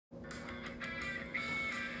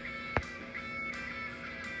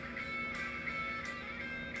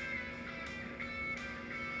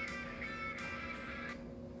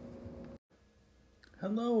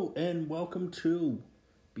Hello and welcome to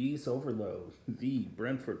Bees Overload, the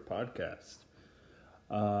Brentford podcast.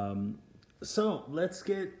 So let's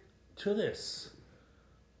get to this.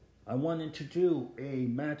 I wanted to do a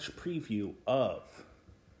match preview of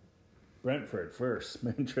Brentford versus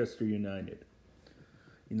Manchester United.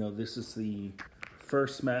 You know, this is the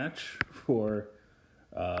first match for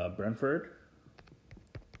Brentford.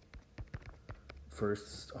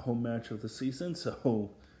 First home match of the season,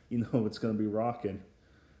 so you know it's going to be rocking.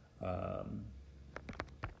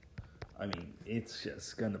 It's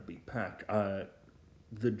just going to be packed.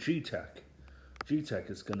 The G-Tech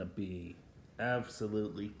is going to be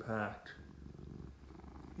absolutely packed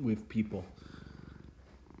with people.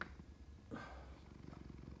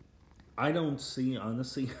 I don't see,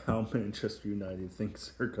 honestly, how Manchester United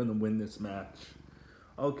thinks they're going to win this match.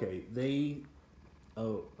 Okay.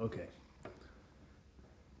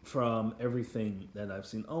 From everything that I've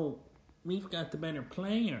seen, we've got the better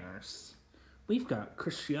players. We've got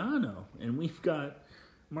Cristiano, and we've got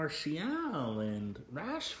Martial and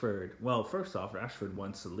Rashford. Well, first off, Rashford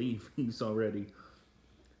wants to leave. He's already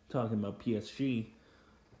talking about PSG.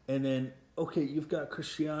 And then, you've got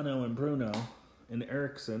Cristiano and Bruno and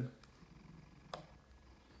Eriksen.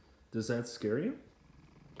 Does that scare you?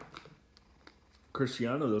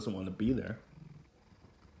 Cristiano doesn't want to be there.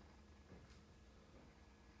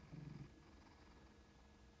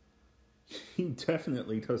 He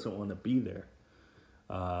definitely doesn't want to be there.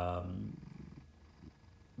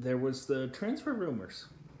 There was the transfer rumors.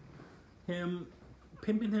 Him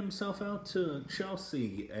pimping himself out to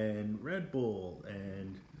Chelsea and Red Bull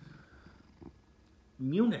and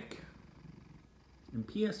Munich and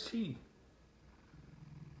PSG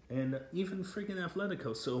and even freaking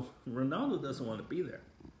Atletico. So Ronaldo doesn't want to be there.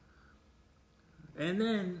 And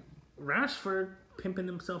then Rashford pimping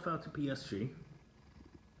himself out to PSG.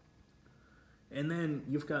 And then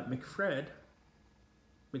you've got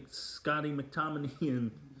Scotty McTominay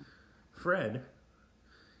and Fred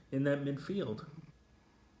in that midfield.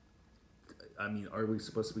 I mean, are we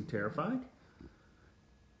supposed to be terrified?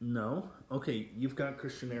 No. Okay, you've got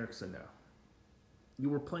Christian Eriksen now. You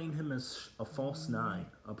were playing him as a false nine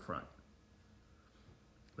up front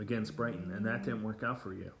against Brighton, and that didn't work out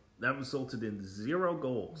for you. That resulted in 0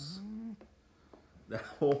 goals. That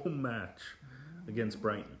whole match against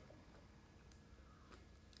Brighton.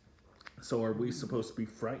 So are we supposed to be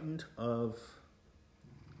frightened of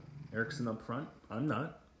Eriksen up front? I'm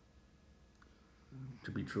not,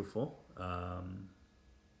 to be truthful.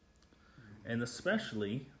 And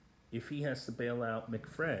especially if he has to bail out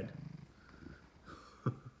McFred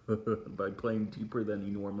by playing deeper than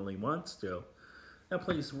he normally wants to. That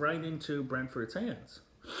plays right into Brentford's hands.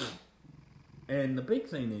 And the big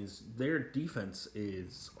thing is their defense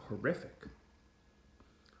is horrific.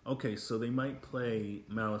 Okay, so they might play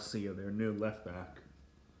Malacia, their new left back,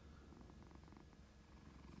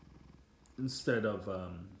 instead of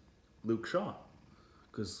Luke Shaw,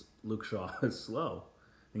 because Luke Shaw is slow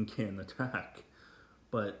and can't attack.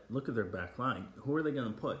 But look at their back line. Who are they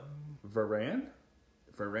going to put? Varane?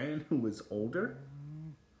 Varane, who is older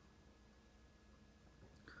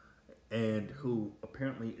and who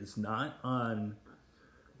apparently is not on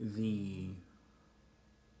the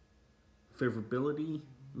favorability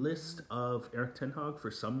list of Eric Ten Hag for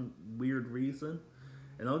some weird reason.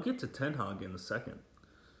 And I'll get to Ten Hag in a second.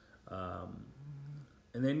 And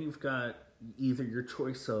then you've got either your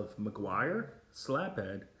choice of Maguire,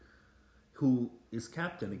 Slabhead, who is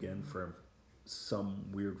captain again for some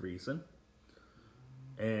weird reason,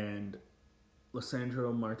 and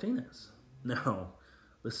Lisandro Martinez. Now,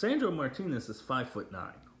 Lisandro Martinez is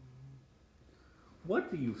 5'9". What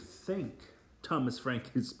do you think Thomas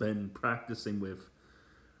Frank has been practicing with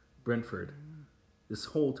Brentford this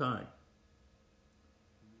whole time?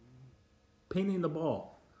 Pinning the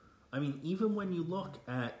ball. I mean, even when you look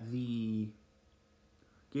at the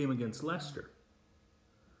game against Leicester,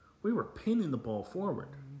 we were pinning the ball forward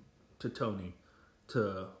to Tony,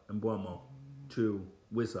 to Mbuemo, to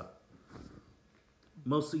Wizza.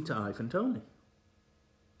 Mostly to Ivan Tony.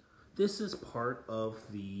 This is part of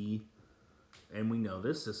the, and we know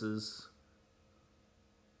this is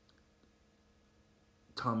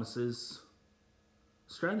Thomas's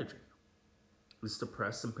strategy, is to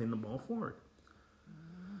press and pin the ball forward.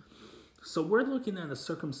 So we're looking at a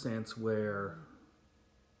circumstance where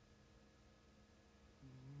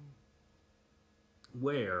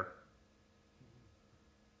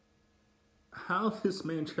how this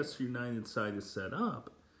Manchester United side is set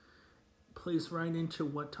up plays right into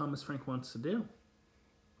what Thomas Frank wants to do.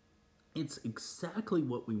 It's exactly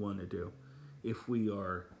what we want to do if we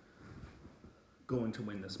are going to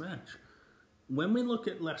win this match. when we look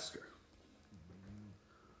at Leicester,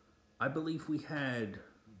 I believe we had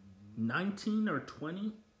 19 or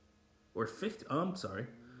 20 or 50,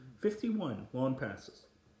 51 long passes.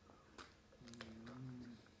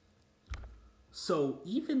 So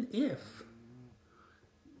even if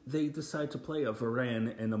they decide to play a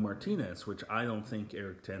Varane and a Martinez, which I don't think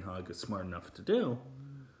Erik ten Hag is smart enough to do,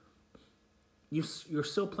 you're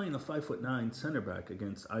still playing a 5'9" center back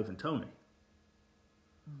against Ivan Toney,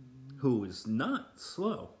 who is not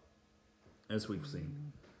slow, as we've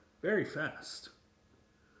seen, very fast.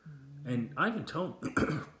 And Ivan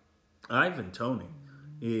Toney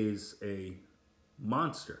is a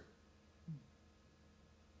monster.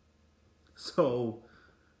 So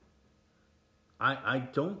I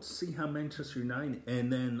don't see how Manchester United,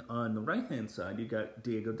 and then on the right-hand side, you got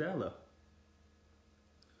Diego Dalot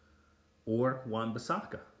or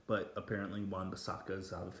Wan-Bissaka, but apparently Wan-Bissaka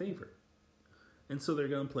is out of favor. And so they're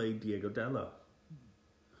going to play Diego Dalot.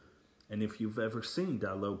 And if you've ever seen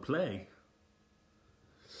Dalot play,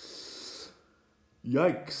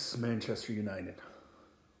 yikes, Manchester United.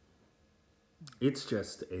 It's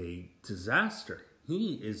just a disaster.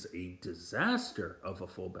 He is a disaster of a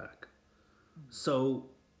fullback. So,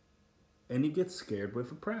 and he gets scared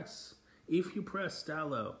with a press. If you press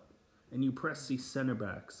Dalot and you press these center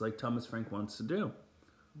backs like Thomas Frank wants to do,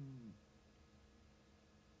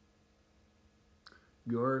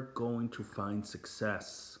 you're going to find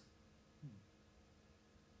success.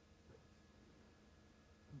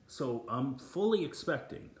 So I'm fully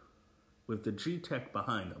expecting, with the G-Tech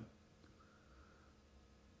behind them,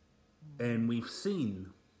 and we've seen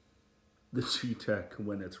the G-Tech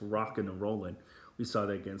when it's rocking and rolling. We saw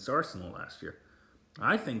that against Arsenal last year.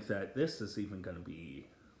 I think that this is even going to be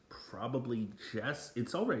probably just...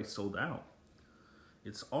 It's already sold out.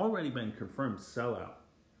 It's already been confirmed sellout.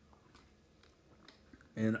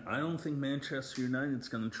 And I don't think Manchester United's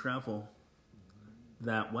going to travel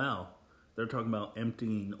that well. They're talking about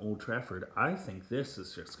emptying Old Trafford. I think this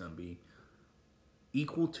is just going to be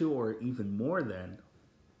equal to or even more than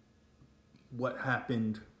what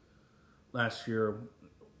happened last year,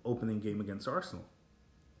 opening game against Arsenal.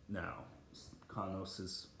 Now, Canos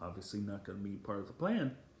is obviously not going to be part of the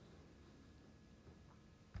plan.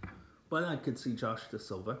 But I could see Josh Da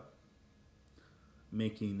Silva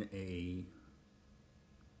making a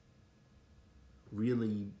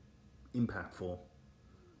really impactful,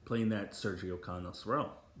 playing that Sergio Canos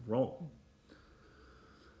role.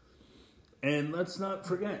 And let's not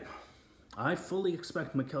forget, I fully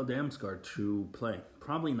expect Mikel Damsgaard to play.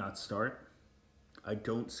 Probably not start. I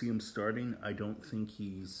don't see him starting. I don't think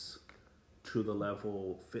he's to the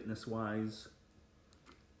level fitness-wise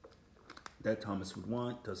that Thomas would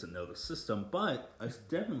want. Doesn't know the system. But I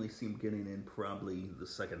definitely see him getting in probably the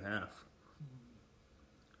second half.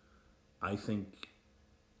 I think,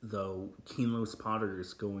 though, Keane Lewis Potter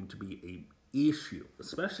is going to be an issue,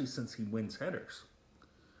 especially since he wins headers.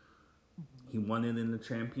 He won it in the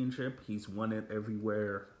championship. He's won it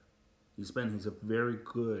everywhere he's been. He's a very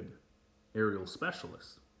good aerial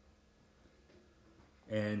specialist.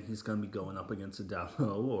 And he's going to be going up against a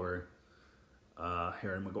Dalot or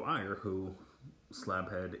Harry Maguire, who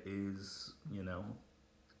Slabhead is,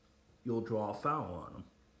 you'll draw a foul on him.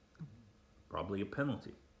 Probably a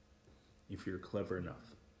penalty, if you're clever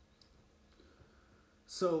enough.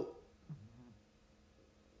 So,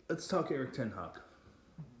 let's talk Erik ten Hag.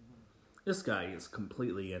 This guy is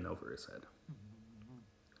completely in over his head.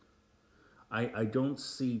 I don't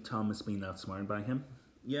see Thomas being outsmarted by him.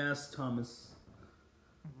 Yes, Thomas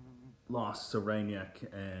lost to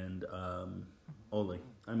Rangnick and Ole.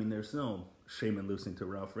 I mean, there's no shame in losing to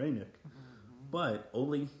Ralph Rangnick. But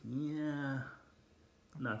Ole,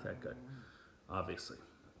 not that good, obviously.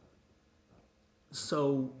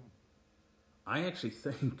 So, I actually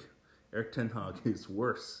think Erik ten Hag is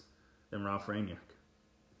worse than Ralph Rangnick.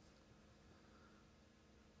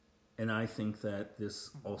 And I think that this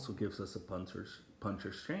also gives us a puncher's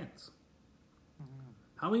chance.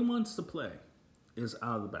 How he wants to play is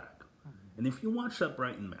out of the back. And if you watch that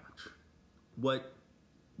Brighton match, what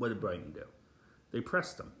did Brighton do? They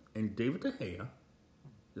pressed him. And David De Gea,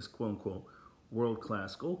 this quote-unquote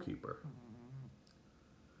world-class goalkeeper,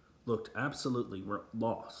 looked absolutely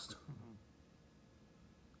lost.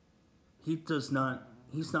 He's not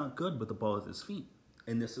good with the ball at his feet.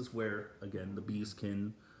 And this is where, again, the Bees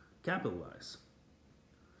can capitalize.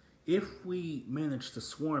 If we manage to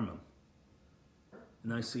swarm them,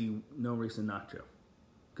 and I see no reason not to,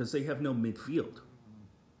 because they have no midfield.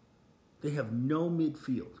 They have no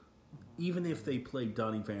midfield. Even if they play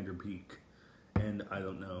Donny van der Beek and, I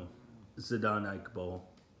don't know, Zidane Iqbal.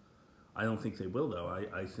 I don't think they will, though.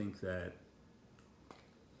 I think that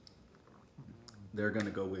they're going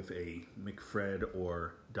to go with a McFred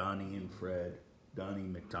or Donnie and Fred, Donnie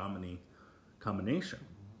McDominay combination.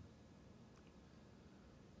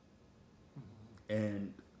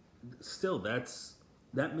 And still, that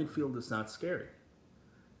midfield is not scary.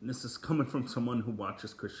 And this is coming from someone who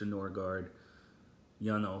watches Christian Norgard,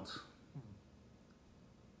 Janelt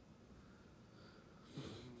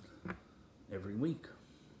every week.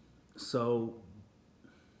 So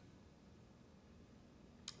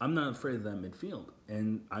I'm not afraid of that midfield.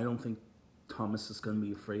 And I don't think Thomas is going to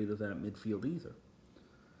be afraid of that midfield either.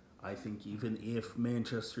 I think even if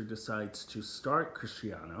Manchester decides to start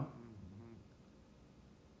Cristiano,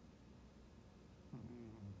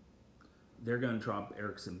 they're going to drop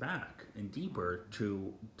Eriksen back and deeper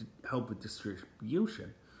to help with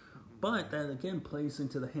distribution. But that, again, plays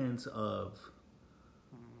into the hands of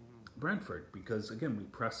Brentford because, again, we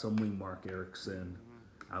press them, we mark Eriksen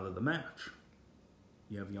out of the match.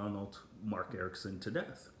 You have Janelt mark Eriksen to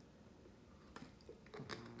death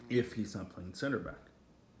if he's not playing center back.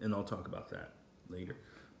 And I'll talk about that later.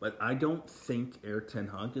 But I don't think Erik ten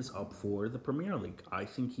Hag is up for the Premier League. I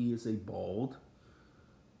think he is a bald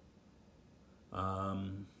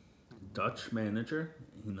Dutch manager,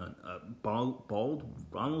 bald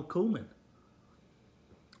Ronald Koeman.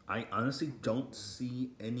 I honestly don't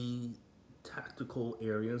see any tactical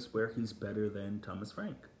areas where he's better than Thomas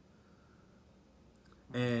Frank.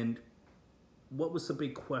 And what was the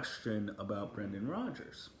big question about Brendan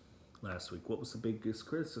Rodgers last week? What was the biggest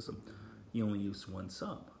criticism? He only used one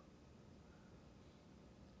sub.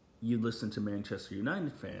 You listen to Manchester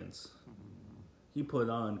United fans. He put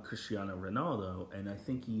on Cristiano Ronaldo, and I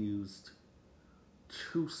think he used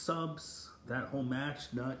 2 subs that whole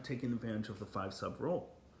match, not taking advantage of the 5-sub role.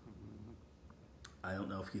 I don't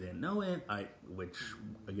know if he didn't know it, which,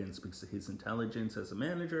 again, speaks to his intelligence as a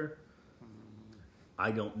manager.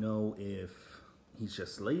 I don't know if he's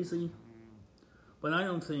just lazy. But I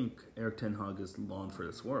don't think Erik ten Hag is long for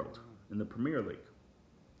this world in the Premier League.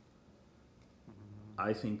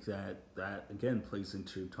 I think that again, plays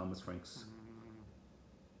into Thomas Frank's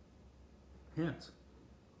hands.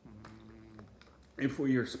 If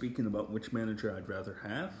we are speaking about which manager I'd rather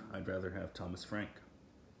have Thomas Frank.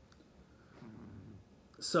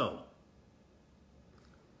 So,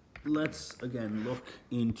 let's again look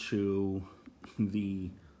into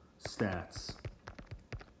the stats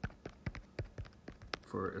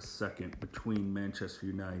for a second between Manchester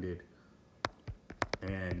United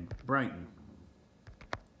and Brighton,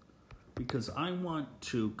 because I want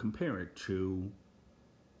to compare it to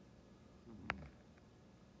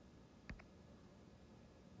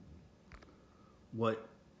what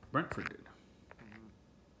Brentford did.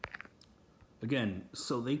 Again,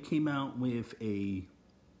 so they came out with it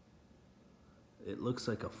looks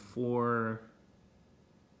like a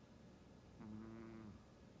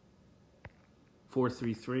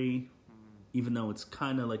 4-3-3, even though it's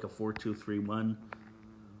kind of like a 4-2-3-1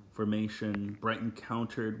 formation. Brighton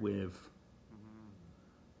countered with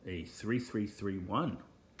a 3-3-3-1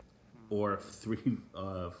 or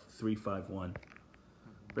 3-5-1.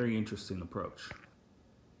 Very interesting approach.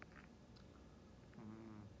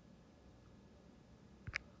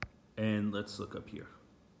 And let's look up here.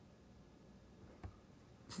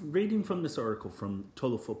 Reading from this article from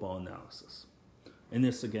Total Football Analysis. And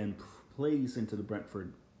this, again, plays into the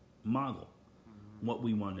Brentford model, what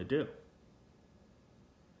we want to do.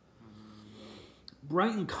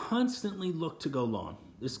 Brighton constantly looked to go long.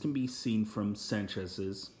 This can be seen from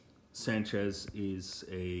Sanchez's. Sanchez is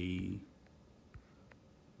a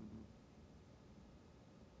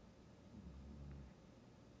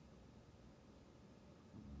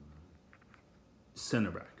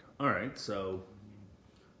center back. All right, so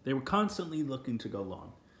they were constantly looking to go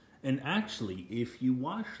long. And actually, if you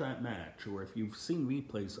watch that match, or if you've seen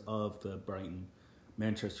replays of the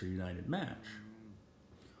Brighton-Manchester United match,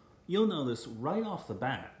 you'll notice right off the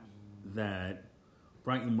bat that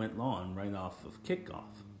Brighton went long right off of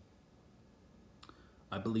kickoff.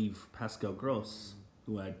 I believe Pascal Gross,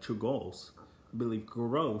 who had 2 goals, I believe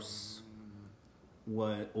Gross,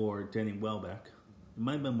 or Danny Welbeck, it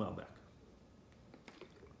might have been Welbeck.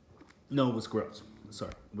 No, it was Gross.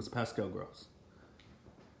 Sorry, it was Pascal Gross.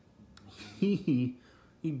 He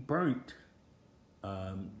burnt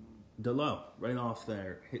Delo right off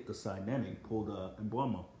there, hit the side netting, pulled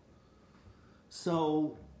Mbuemo.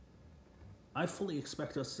 So I fully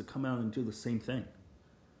expect us to come out and do the same thing.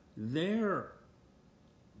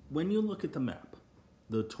 When you look at the map,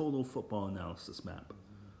 the Total Football Analysis map,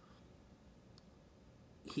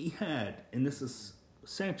 he had, and this is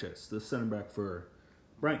Sanchez, the center back for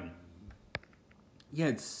Brighton, he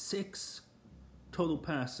had 6 total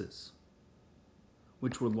passes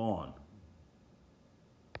which were lawn,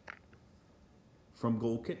 from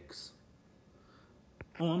goal kicks.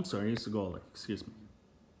 Oh, I'm sorry, it's a goalie. Excuse me.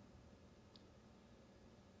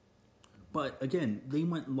 But again, they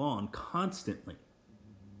went lawn constantly.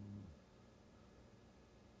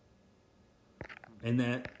 And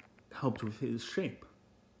that helped with his shape.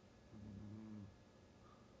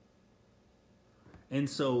 And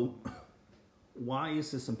so, why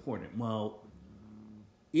is this important? Well,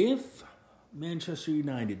 if Manchester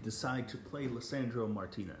United decide to play Lisandro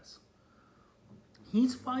Martinez,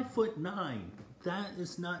 he's 5'9". That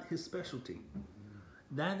is not his specialty.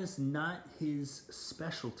 That is not his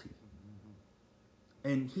specialty.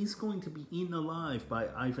 And he's going to be eaten alive by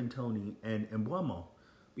Ivan Toney and Mbeumo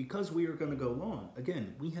because we are going to go long.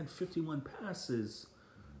 Again, we had 51 passes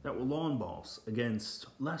that were long balls against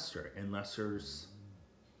Leicester. And Leicester's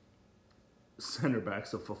center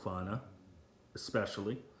backs of Fofana,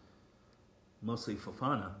 especially, mostly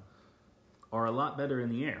Fofana, are a lot better in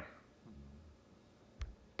the air.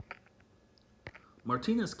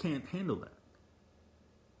 Martinez can't handle that.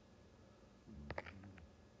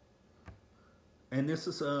 And this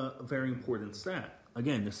is a very important stat.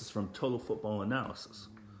 Again, this is from Total Football Analysis.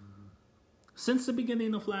 Since the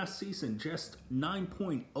beginning of last season, just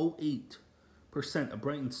 9.08% of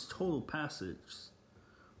Brighton's total passes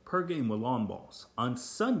per game were long balls. On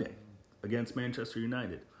Sunday, against Manchester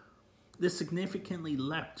United, this significantly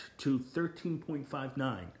leapt to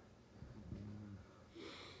 13.59.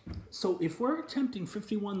 So if we're attempting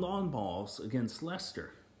 51 long balls against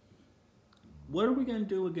Leicester, what are we going to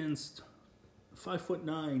do against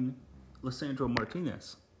 5'9" Lisandro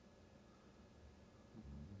Martinez?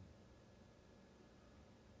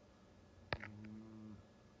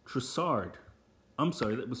 Trossard. I'm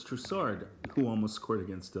sorry, that was Trossard who almost scored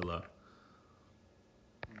against Villa.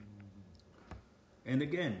 And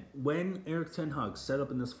again, when Erik ten Hag set up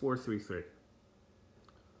in this 4-3-3,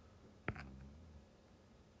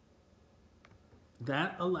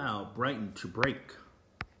 that allowed Brighton to break,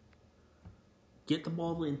 get the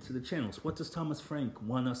ball into the channels. What does Thomas Frank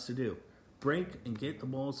want us to do? Break and get the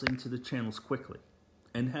balls into the channels quickly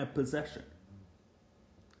and have possession.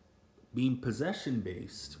 Being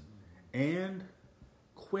possession-based and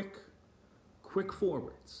quick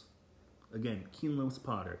forwards. Again, Keane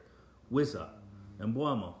Lewis-Potter, Wizza,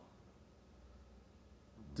 Mbeumo,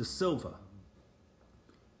 De Silva,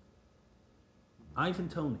 Ivan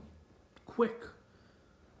Toney, quick.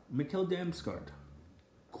 Mikkel Damsgaard,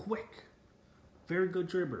 quick. Very good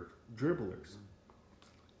dribblers.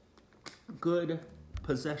 Good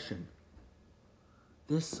possession.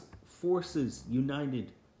 This forces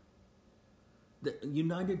United.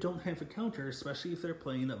 United don't have a counter, especially if they're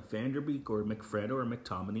playing a Van der Beek or McFred or a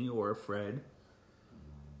McTominay or a Fred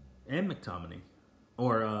and McTominay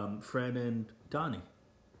or Fred and Donny.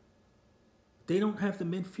 They don't have the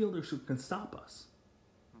midfielders who can stop us.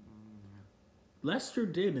 Leicester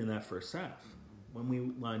did in that first half when we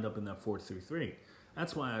lined up in that 4-3-3.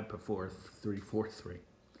 That's why I prefer 3-4-3.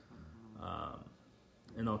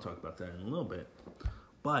 And I'll talk about that in a little bit.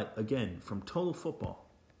 But again, from Total Football,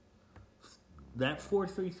 that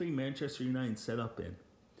 4-3-3 Manchester United set up in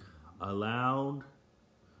allowed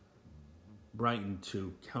Brighton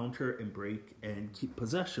to counter and break and keep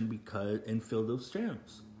possession and fill those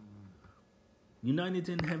channels. United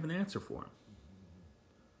didn't have an answer for him.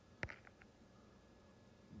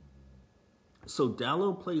 So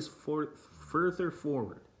Dalot plays further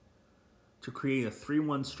forward to create a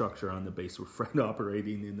 3-1 structure on the base with Fred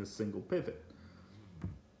operating in a single pivot.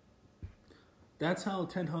 That's how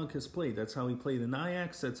Ten Hag has played. That's how he played in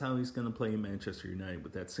Ajax. That's how he's going to play in Manchester United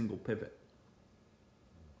with that single pivot.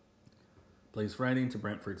 Plays right into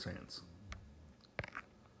Brentford's hands.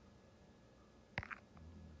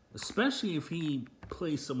 Especially if he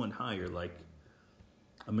plays someone higher like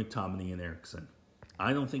a McTominay and Eriksen.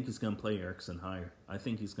 I don't think he's going to play Eriksen higher. I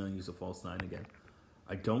think he's going to use a false 9 again.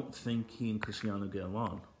 I don't think he and Cristiano get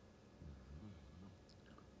along.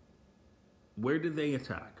 Where did they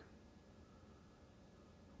attack?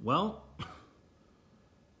 Well,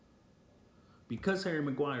 because Harry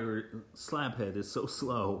Maguire, Slabhead, is so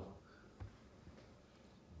slow,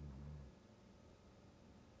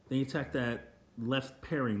 they attacked that left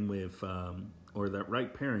pairing with, or that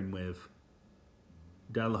right pairing with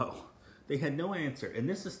Dalot. They had no answer. And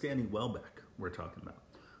this is Danny Welbeck we're talking about,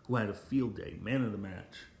 who had a field day. Man of the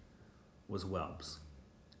match was Welbs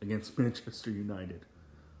against Manchester United.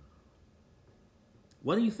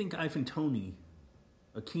 What do you think Ivan Toney,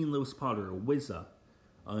 a Keane Lewis-Potter, a Wizza,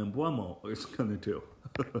 and Mbeumo is going to do?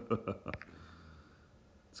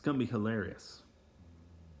 It's going to be hilarious.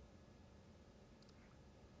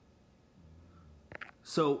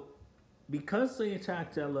 So, because they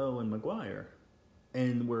attacked Elo and Maguire,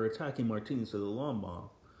 and were attacking Martinez with a long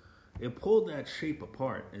ball, it pulled that shape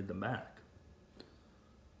apart in the back.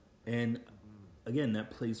 And again,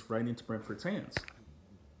 that plays right into Brentford's hands.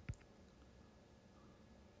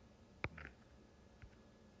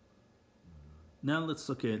 Now let's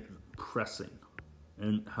look at pressing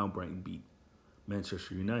and how Brighton beat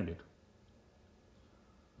Manchester United.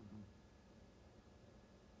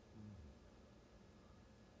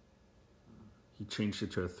 He changed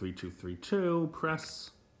it to a 3-2-3-2 press.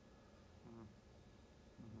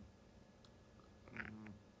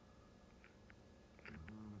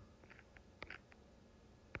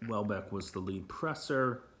 Welbeck was the lead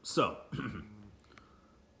presser. So,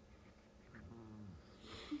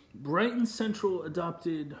 Brighton Central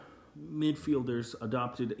midfielders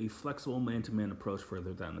adopted a flexible man-to-man approach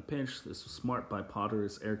further down the pitch. This was smart by Potter,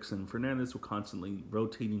 as Eriksen and Fernandes were constantly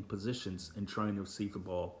rotating positions and trying to receive the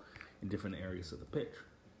ball in different areas of the pitch.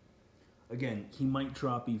 Again, he might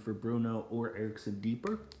drop either Bruno or Eriksen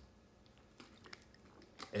deeper,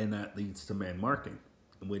 and that leads to man marking,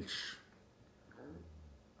 which,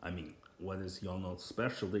 I mean, what is Yonald's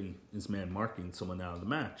specialty is man marking someone out of the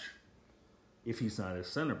match if he's not a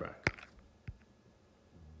center back.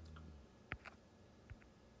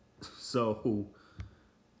 So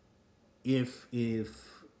if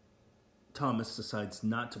Thomas decides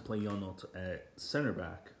not to play Yonald at center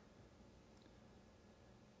back,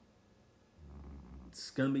 it's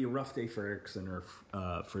going to be a rough day for Eriksen or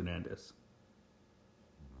Fernandes.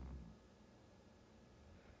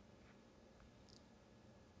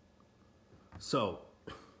 So,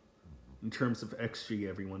 in terms of XG,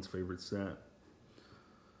 everyone's favorite stat,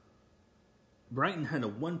 Brighton had a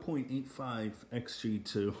 1.85 XG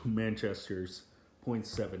to Manchester's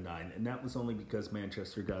 0.79, and that was only because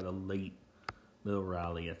Manchester got a late little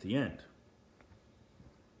rally at the end.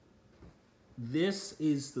 This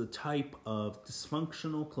is the type of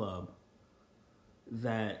dysfunctional club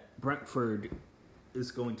that Brentford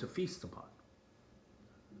is going to feast upon.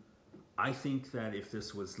 I think that if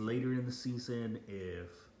this was later in the season, if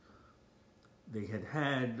they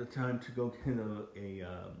had the time to go get a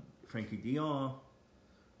Frankie de Jong,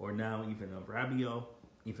 or now even a Rabiot,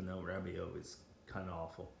 even though Rabiot is kind of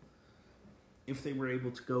awful, if they were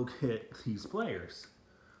able to go get these players,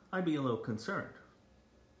 I'd be a little concerned.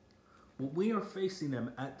 But we are facing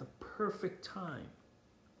them at the perfect time.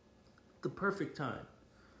 The perfect time.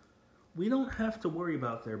 We don't have to worry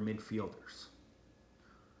about their midfielders.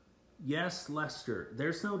 Yes, Leicester.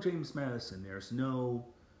 There's no James Maddison. There's no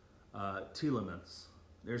Tielemans.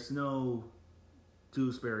 There's no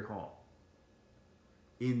Dewsbury Hall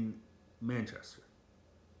in Manchester.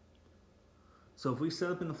 So if we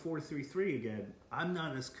set up in the 4-3-3 again, I'm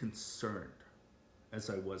not as concerned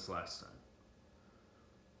as I was last time.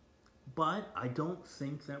 But I don't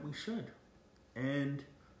think that we should. And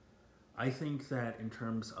I think that in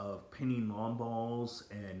terms of pinning long balls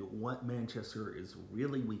and what Manchester is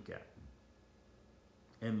really weak at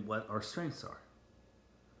and what our strengths are,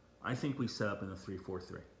 I think we set up in a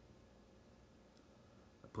 3-4-3. I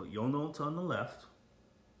put Yonalt on the left.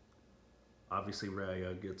 Obviously,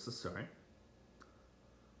 Raya gets the start.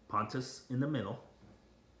 Pontus in the middle.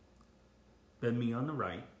 Ben-Mee on the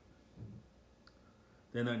right.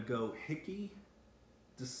 Then I'd go Hickey,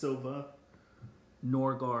 De Silva,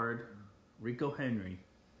 Norgard, Rico Henry.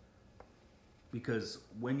 Because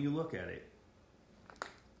when you look at it,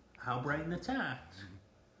 how Brighton attacked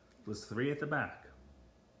was 3 at the back.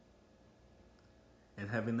 And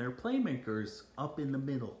having their playmakers up in the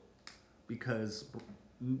middle. Because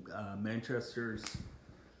Manchester's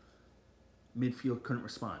midfield couldn't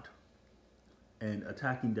respond. And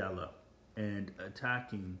attacking Dalot. And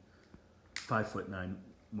attacking 5'9"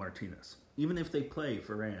 Martinez. Even if they play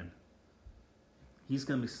Varane, he's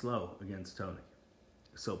going to be slow against Tony.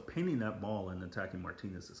 So pinning that ball and attacking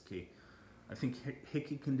Martinez is key. I think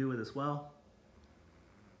Hickey can do it as well.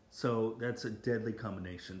 So that's a deadly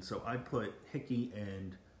combination. So I put Hickey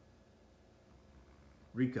and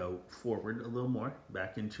Rico forward a little more,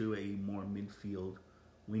 back into a more midfield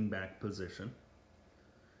wing-back position.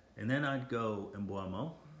 And then I'd go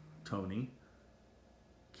Mbeumo, Tony,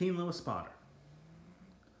 Keane Lewis-Potter.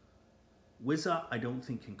 Wizza, I don't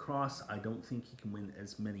think can cross. I don't think he can win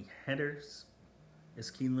as many headers as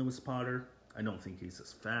Keane Lewis-Potter. I don't think he's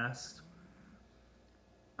as fast.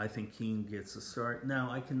 I think Keane gets a start. Now,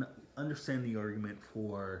 I can understand the argument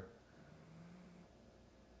for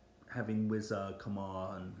having Wizza come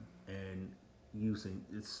on and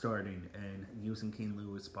starting and using Keane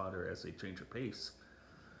Lewis-Potter as a change of pace.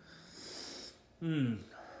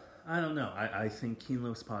 I don't know. I think Keane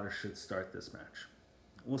Lewis-Potter should start this match.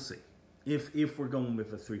 We'll see. If we're going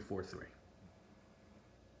with a 3-4-3.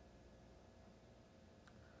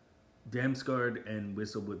 Damsgaard and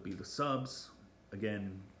Whistle would be the subs.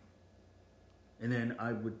 Again, and then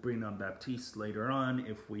I would bring on Baptiste later on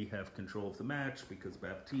if we have control of the match, because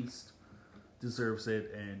Baptiste deserves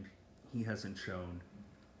it and he hasn't shown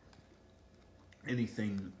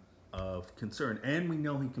anything of concern. And we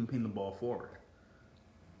know he can pin the ball forward.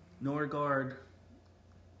 Norgard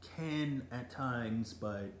can at times,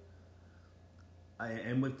 but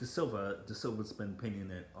and with De Silva's been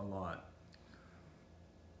pinning it a lot.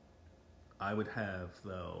 I would have,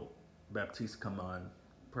 though, Baptiste come on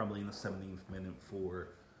probably in the 17th minute for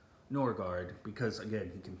Norgard, because,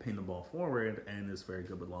 again, he can pin the ball forward and is very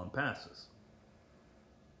good with long passes.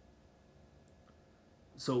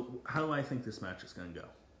 So, how do I think this match is going to go?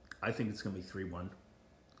 I think it's going to be 3-1.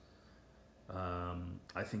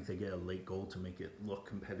 I think they get a late goal to make it look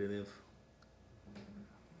competitive.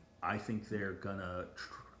 I think they're going to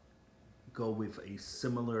go with a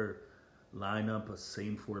similar lineup, a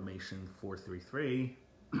same formation, 4-3-3.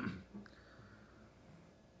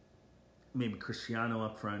 Maybe Cristiano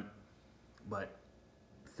up front, but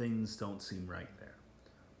things don't seem right there.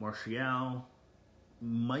 Martial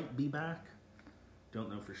might be back. Don't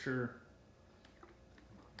know for sure.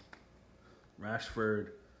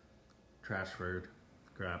 Rashford, Trashford,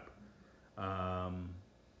 crap. And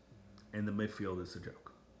the midfield is a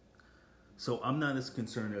joke. So I'm not as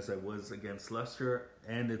concerned as I was against Leicester,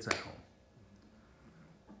 and it's at home.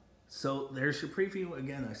 So there's your preview.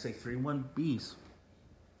 Again, I say 3-1 Bees.